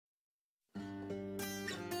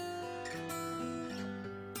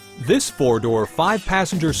This four-door,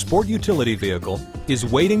 five-passenger sport utility vehicle is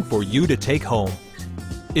waiting for you to take home.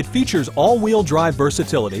 It features all-wheel drive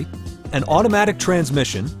versatility, an automatic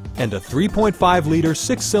transmission, and a 3.5-liter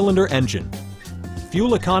six-cylinder engine.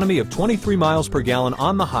 Fuel economy of 23 miles per gallon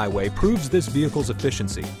on the highway proves this vehicle's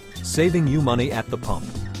efficiency, saving you money at the pump.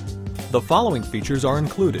 The following features are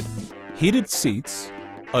included: heated seats,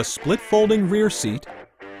 a split folding rear seat,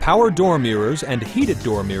 power door mirrors and heated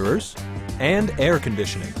door mirrors, and air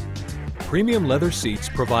conditioning. Premium leather seats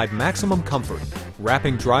provide maximum comfort,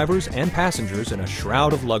 wrapping drivers and passengers in a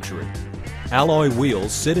shroud of luxury. Alloy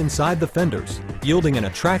wheels sit inside the fenders, yielding an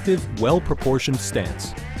attractive, well-proportioned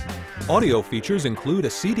stance. Audio features include a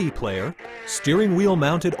CD player, steering wheel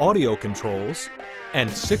mounted audio controls, and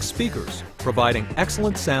 6 speakers, providing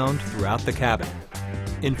excellent sound throughout the cabin.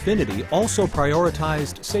 Infiniti also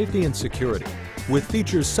prioritized safety and security with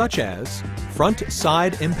features such as front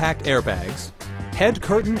side impact airbags, head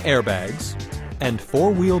curtain airbags, and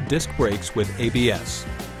 4-wheel disc brakes with ABS.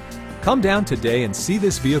 Come down today and see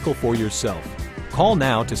this vehicle for yourself. Call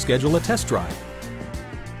now to schedule a test drive.